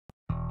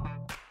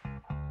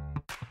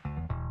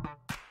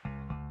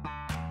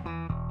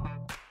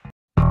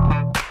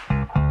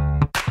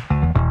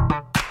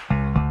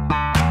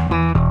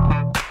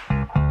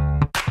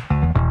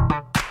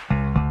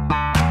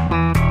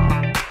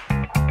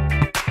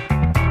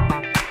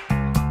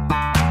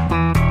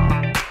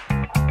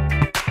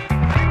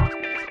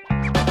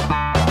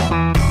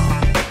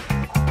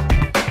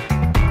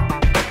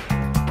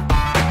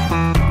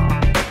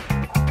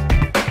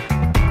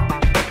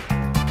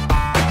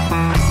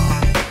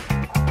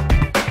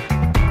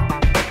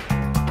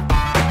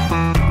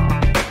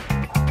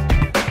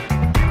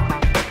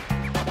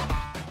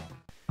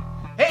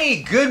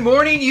Good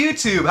morning,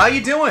 YouTube. How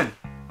you doing?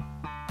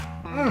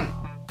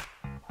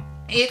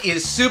 It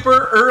is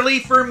super early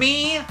for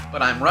me,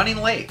 but I'm running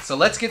late, so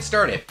let's get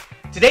started.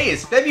 Today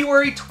is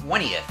February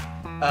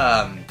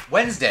 20th,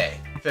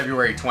 Wednesday,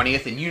 February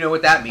 20th, and you know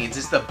what that means.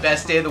 It's the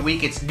best day of the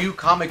week. It's New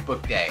Comic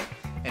Book Day.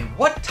 And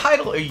what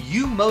title are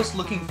you most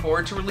looking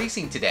forward to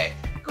releasing today?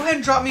 Go ahead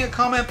and drop me a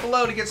comment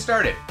below to get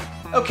started.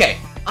 Okay,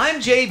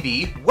 I'm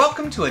JB.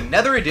 Welcome to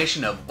another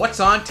edition of What's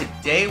On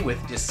Today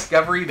with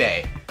Discovery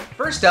Bay.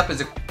 First up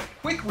is a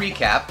quick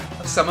recap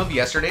of some of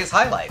yesterday's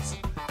highlights.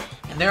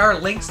 And there are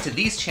links to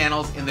these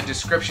channels in the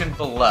description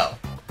below.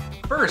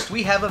 First,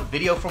 we have a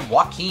video from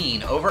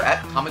Joaquin over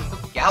at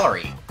Comicbook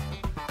Gallery.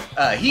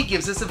 He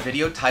gives us a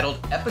video titled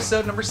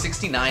Episode Number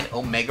 69,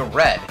 Omega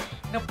Red.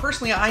 Now,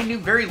 personally, I knew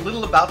very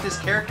little about this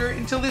character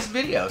until this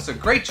video, so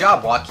great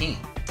job, Joaquin.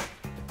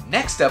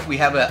 Next up, we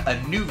have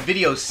a new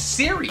video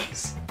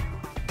series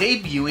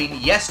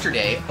debuting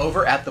yesterday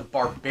over at the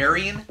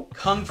Barbarian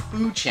Kung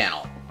Fu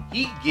channel.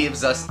 He gave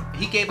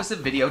us a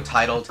video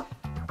titled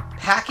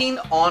Packing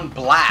on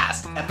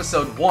Blast,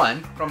 Episode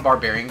 1 from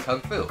Barbarian Kung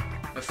Fu.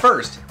 But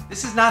first,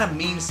 this is not a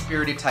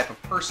mean-spirited type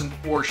of person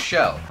or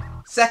show.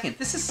 Second,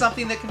 this is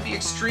something that can be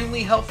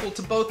extremely helpful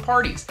to both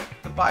parties,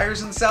 the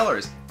buyers and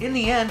sellers. In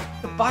the end,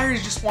 the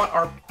buyers just want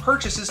our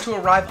purchases to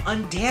arrive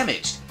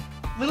undamaged.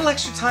 A little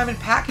extra time in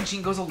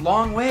packaging goes a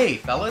long way,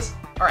 fellas.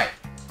 Alright,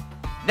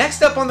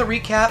 next up on the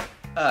recap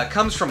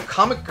comes from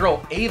Comic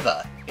Girl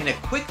Ava in a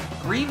quick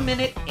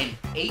 3-minute and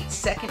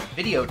 8-second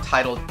video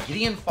titled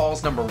Gideon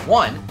Falls Number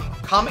 1.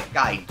 Comic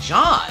Guy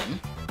John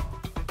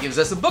gives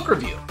us a book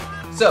review.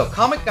 So,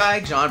 Comic Guy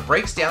John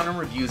breaks down and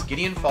reviews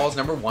Gideon Falls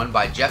Number 1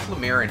 by Jeff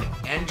Lemire and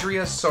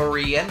Andrea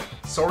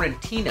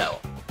Sorrentino.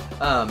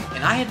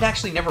 And I had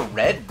actually never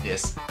read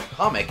this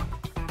comic.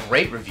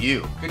 Great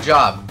review. Good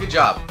job. Good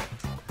job.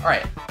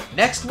 Alright,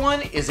 next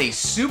one is a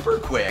super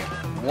quick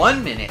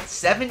 1-minute,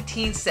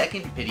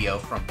 17-second video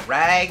from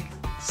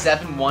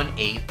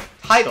Rag718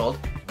 titled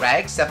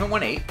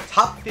Rag718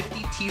 Top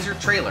 50 Teaser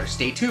Trailer.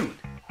 Stay tuned.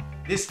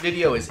 This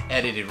video is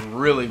edited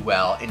really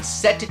well and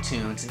set to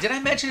tunes. And did I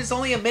mention it's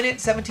only 1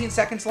 minute, 17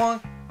 seconds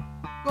long?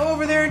 Go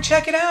over there and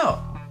check it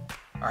out.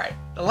 Alright,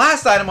 the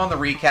last item on the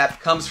recap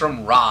comes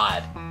from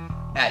Rod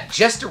at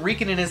Just a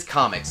Rican in his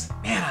comics.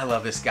 Man, I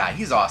love this guy.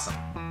 He's awesome.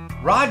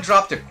 Rod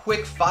dropped a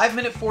quick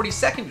 5-minute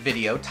 40-second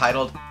video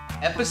titled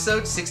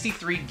Episode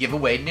 63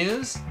 Giveaway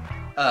News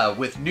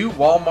with new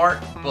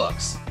Walmart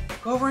books.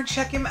 Go over and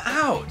check him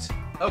out.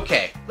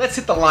 Okay, let's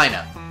hit the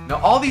lineup. Now,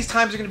 all these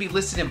times are going to be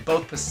listed in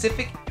both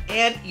Pacific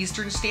and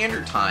Eastern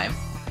Standard Time,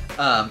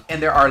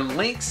 and there are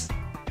links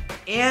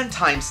and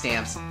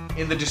timestamps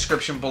in the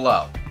description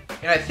below.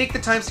 And I think the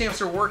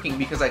timestamps are working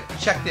because I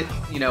checked it,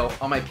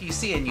 on my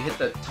PC, and you hit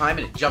the time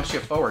and it jumps you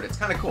forward. It's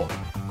kind of cool.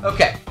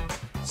 Okay,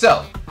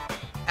 so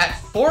at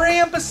 4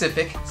 a.m.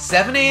 Pacific,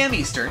 7 a.m.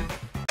 Eastern,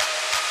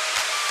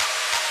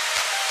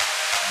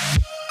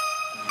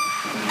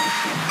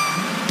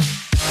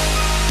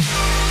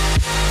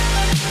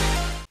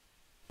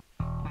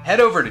 head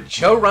over to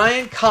Joe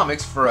Ryan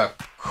Comics for a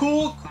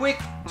cool, quick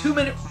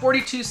 2-minute,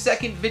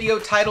 42-second video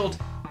titled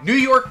New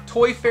York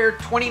Toy Fair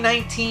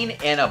 2019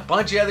 and a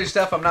bunch of other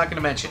stuff I'm not going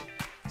to mention.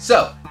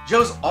 So,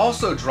 Joe's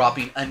also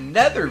dropping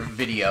another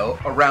video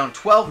around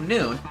 12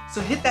 noon,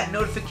 so hit that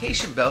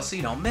notification bell so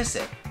you don't miss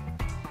it.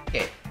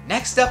 Okay,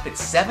 next up at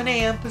 7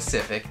 a.m.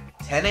 Pacific,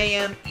 10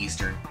 a.m.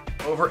 Eastern,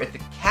 over at the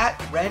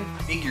KatRen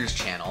Figures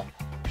channel,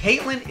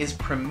 Caitlin is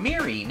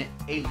premiering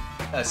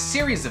a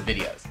series of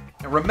videos.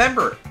 Now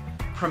remember,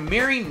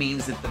 premiering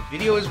means that the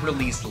video is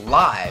released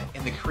live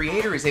and the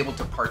creator is able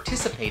to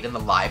participate in the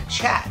live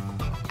chat.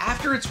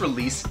 After its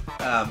release,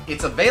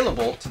 it's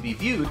available to be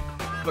viewed,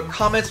 but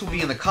comments will be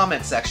in the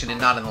comment section and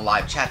not in the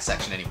live chat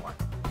section anymore.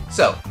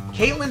 So,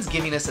 Caitlin's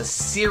giving us a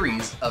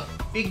series of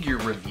figure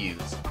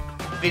reviews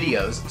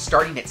videos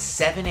starting at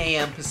 7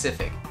 a.m.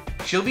 Pacific.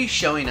 She'll be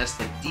showing us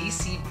the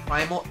DC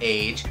Primal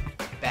Age,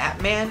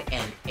 Batman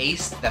and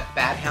Ace the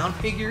Bat Hound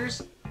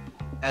figures,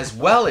 as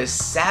well as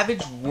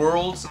Savage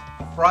Worlds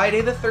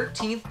Friday the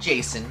 13th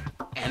Jason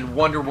and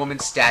Wonder Woman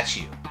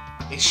statue.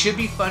 It should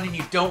be fun and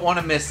you don't want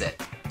to miss it.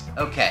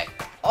 Okay,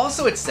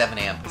 also at 7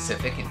 a.m.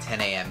 Pacific and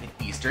 10 a.m.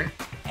 Eastern,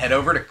 head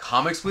over to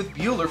Comics with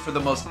Bueller for the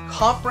most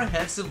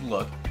comprehensive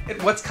look at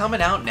what's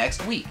coming out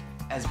next week,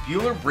 as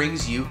Bueller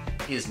brings you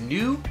his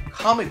new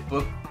comic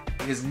book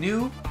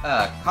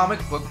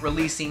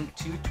releasing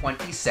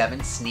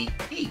 227 sneak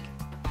peek.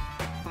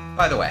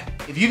 By the way,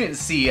 if you didn't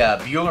see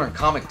Bueller and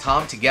Comic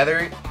Tom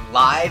together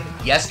live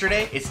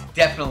yesterday, it's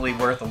definitely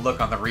worth a look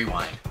on the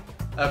rewind.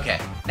 Okay,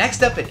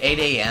 next up at 8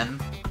 a.m.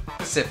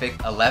 Pacific,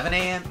 11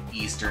 a.m.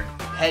 Eastern,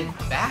 head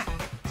back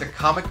to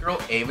Comic Girl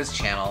Ava's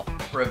channel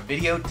for a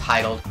video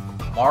titled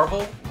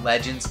Marvel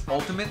Legends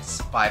Ultimate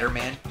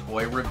Spider-Man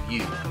Toy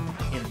Review.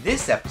 In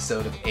this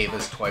episode of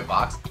Ava's Toy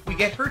Box, we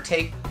get her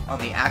take on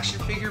the action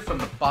figure from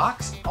the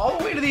box all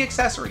the way to the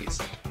accessories.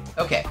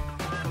 Okay,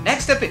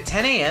 next up at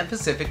 10 a.m.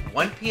 Pacific,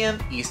 1 p.m.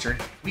 Eastern,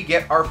 we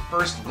get our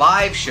first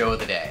live show of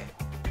the day.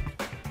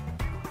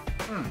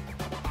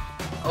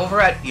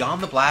 Over at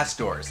Beyond the Blast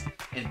Doors,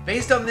 And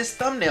based on this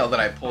thumbnail that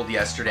I pulled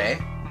yesterday,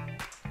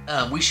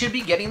 we should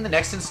be getting the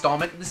next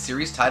installment in the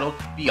series titled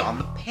Beyond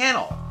the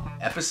Panel,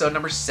 episode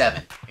number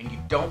 7, and you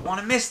don't want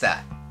to miss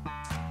that.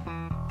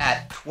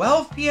 At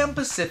 12 p.m.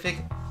 Pacific,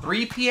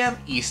 3 p.m.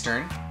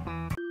 Eastern,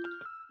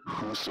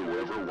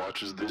 whosoever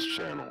watches this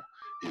channel,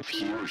 if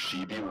he or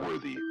she be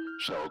worthy,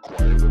 shall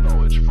acquire the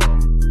knowledge from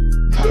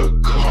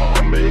the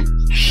Comic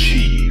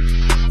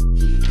Chief.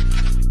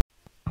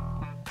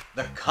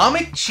 The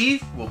Comic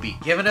Chief will be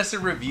giving us a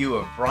review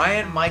of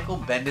Brian Michael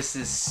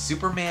Bendis'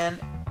 Superman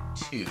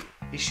 2,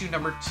 issue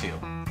number 2.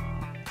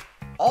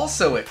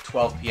 Also at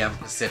 12 p.m.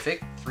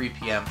 Pacific, 3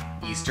 p.m.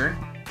 Eastern,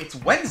 it's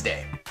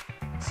Wednesday.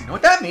 So you know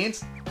what that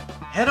means?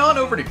 Head on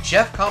over to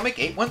Jeff Comic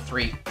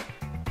 813.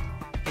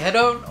 Head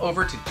on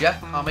over to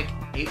Jeff Comic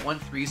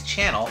 813's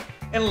channel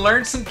and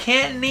learn some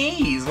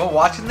Cantonese while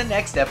watching the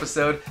next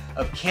episode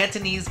of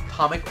Cantonese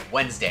Comic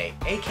Wednesday,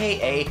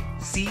 aka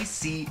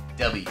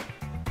CCW.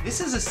 This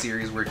is a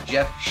series where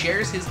Jeff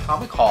shares his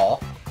comic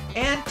haul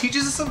and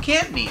teaches us some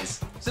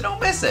Cantonese, so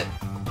don't miss it.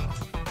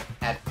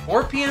 At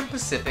 4 p.m.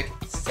 Pacific,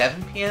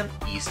 7 p.m.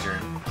 Eastern,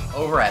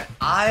 over at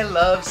I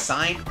Love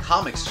Signed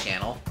Comics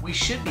channel, we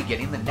should be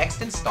getting the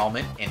next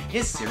installment in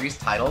his series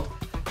titled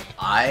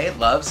I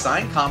Love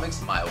Signed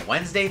Comics My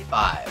Wednesday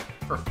 5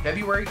 for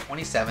February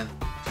 27th,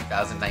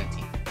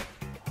 2019.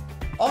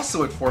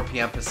 Also at 4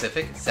 p.m.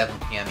 Pacific, 7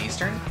 p.m.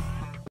 Eastern,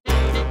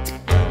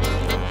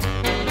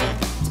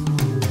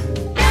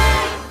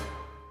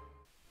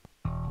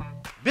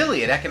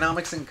 Billy at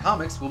Economics and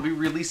Comics will be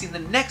releasing the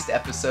next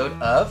episode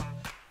of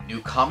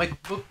New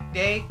Comic Book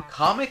Day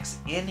Comics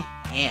in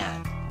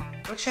Hand.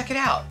 Go check it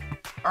out.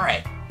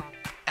 Alright,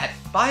 at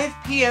 5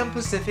 p.m.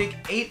 Pacific,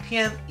 8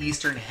 p.m.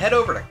 Eastern, head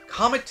over to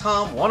Comic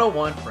Tom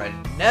 101 for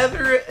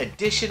another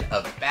edition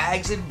of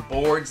Bags and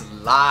Boards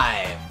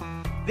Live.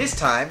 This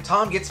time,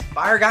 Tom gets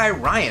Fire Guy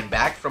Ryan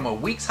back from a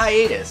week's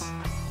hiatus.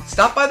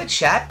 Stop by the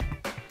chat,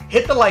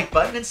 hit the like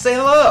button, and say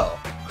hello.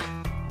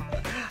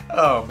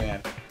 Oh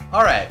man.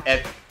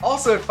 Alright,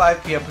 also at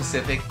 5 p.m.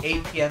 Pacific,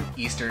 8 p.m.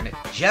 Eastern,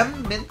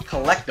 Gem Mint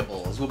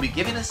Collectibles will be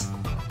giving us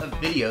a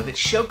video that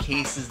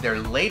showcases their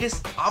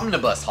latest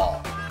omnibus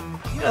haul.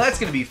 You know, that's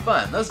going to be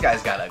fun. Those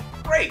guys got a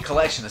great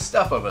collection of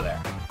stuff over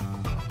there.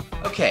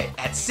 Okay,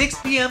 at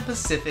 6 p.m.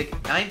 Pacific,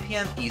 9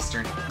 p.m.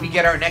 Eastern, we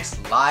get our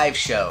next live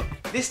show,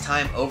 this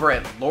time over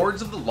at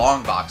Lords of the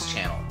Longbox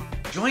channel.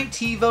 Join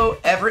TiVo,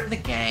 Everett, and the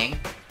gang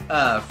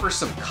for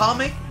some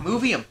comic,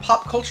 movie, and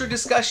pop culture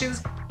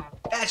discussions.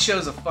 That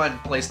show's a fun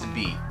place to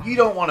be. You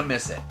don't want to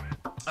miss it.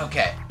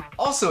 Okay,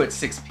 also at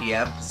 6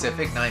 p.m.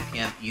 Pacific, 9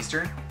 p.m.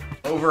 Eastern,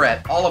 over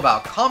at All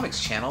About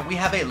Comics channel, we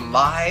have a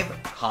live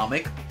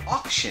comic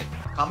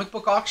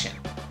book auction.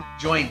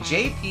 Join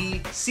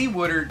JP, C.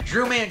 Woodard,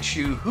 Drew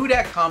Manchu,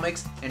 Whodat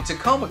Comics, and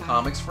Tacoma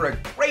Comics for a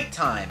great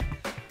time.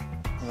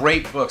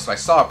 Great books. So I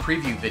saw a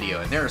preview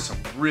video, and there is some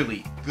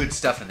really good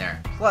stuff in there.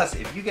 Plus,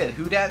 if you get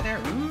Whodat in there,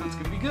 ooh, it's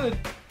going to be good.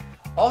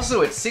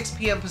 Also at 6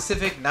 p.m.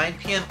 Pacific, 9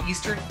 p.m.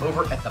 Eastern,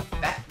 over at the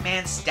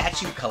Batman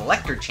Statue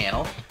Collector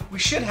channel, we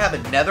should have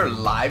another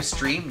live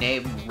stream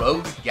named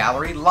Rogues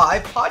Gallery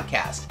Live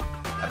Podcast.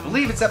 I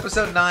believe it's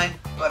episode 9,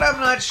 but I'm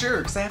not sure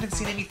because I haven't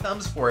seen any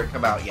thumbs for it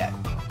come out yet.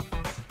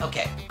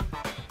 Okay,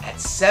 at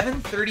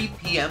 7:30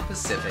 p.m.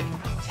 Pacific,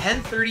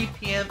 10:30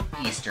 p.m.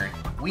 Eastern,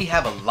 we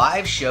have a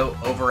live show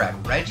over at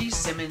Reggie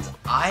Simmons'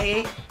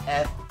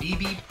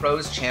 IAFBB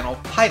Pros channel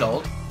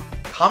titled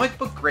Comic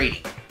Book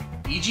Grading,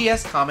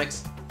 EGS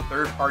Comics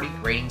third-party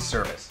grading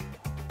service.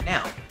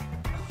 Now,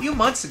 a few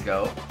months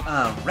ago,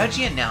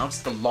 Reggie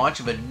announced the launch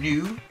of a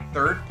new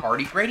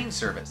third-party grading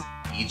service,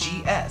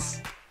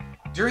 EGS.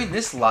 During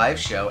this live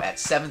show at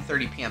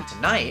 7:30 p.m.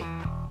 tonight,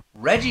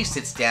 Reggie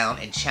sits down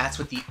and chats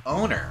with the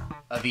owner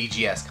of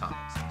EGS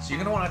Comics, so you're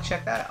going to want to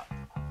check that out.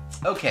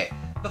 Okay,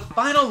 the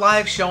final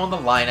live show on the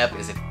lineup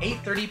is at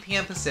 8:30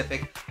 p.m.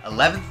 Pacific,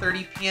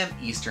 11:30 p.m.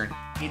 Eastern.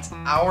 It's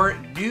our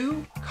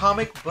new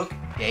Comic Book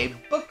Day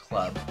book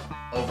club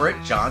over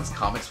at John's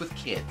Comics with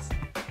Kids.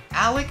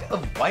 Alec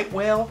of White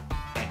Whale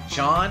and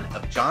John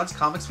of John's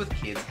Comics with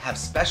Kids have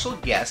special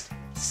guest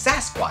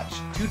Sasquatch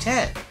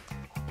 210.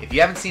 If you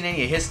haven't seen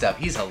any of his stuff,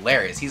 he's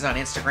hilarious. He's on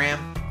Instagram.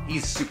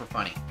 He's super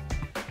funny.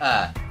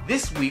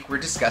 This week we're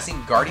discussing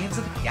Guardians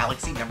of the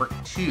Galaxy number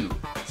 2.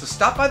 So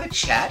stop by the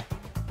chat,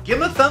 give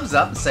him a thumbs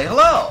up, and say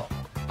hello.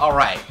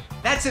 Alright,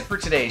 that's it for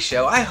today's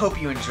show. I hope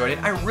you enjoyed it.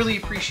 I really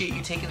appreciate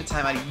you taking the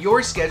time out of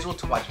your schedule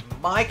to watch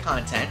my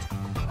content.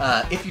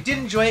 If you did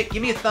enjoy it,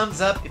 give me a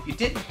thumbs up. If you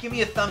didn't, give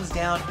me a thumbs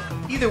down.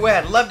 Either way,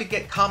 I'd love to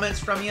get comments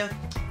from you.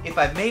 If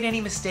I've made any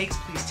mistakes,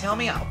 please tell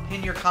me. I'll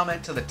pin your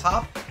comment to the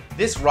top.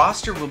 This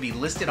roster will be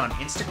listed on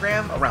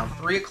Instagram around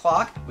 3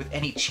 o'clock with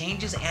any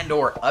changes and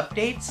or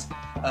updates.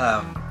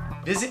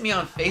 Visit me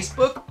on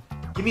Facebook.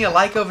 Give me a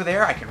like over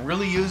there. I can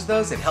really use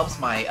those. It helps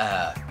my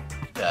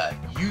the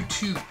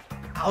YouTube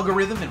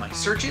algorithm in my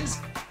searches.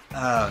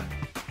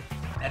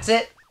 That's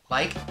it.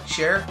 Like,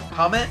 share,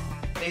 comment,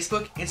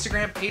 Facebook,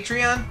 Instagram,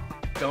 Patreon.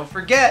 Don't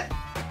forget,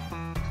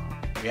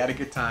 we had a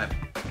good time.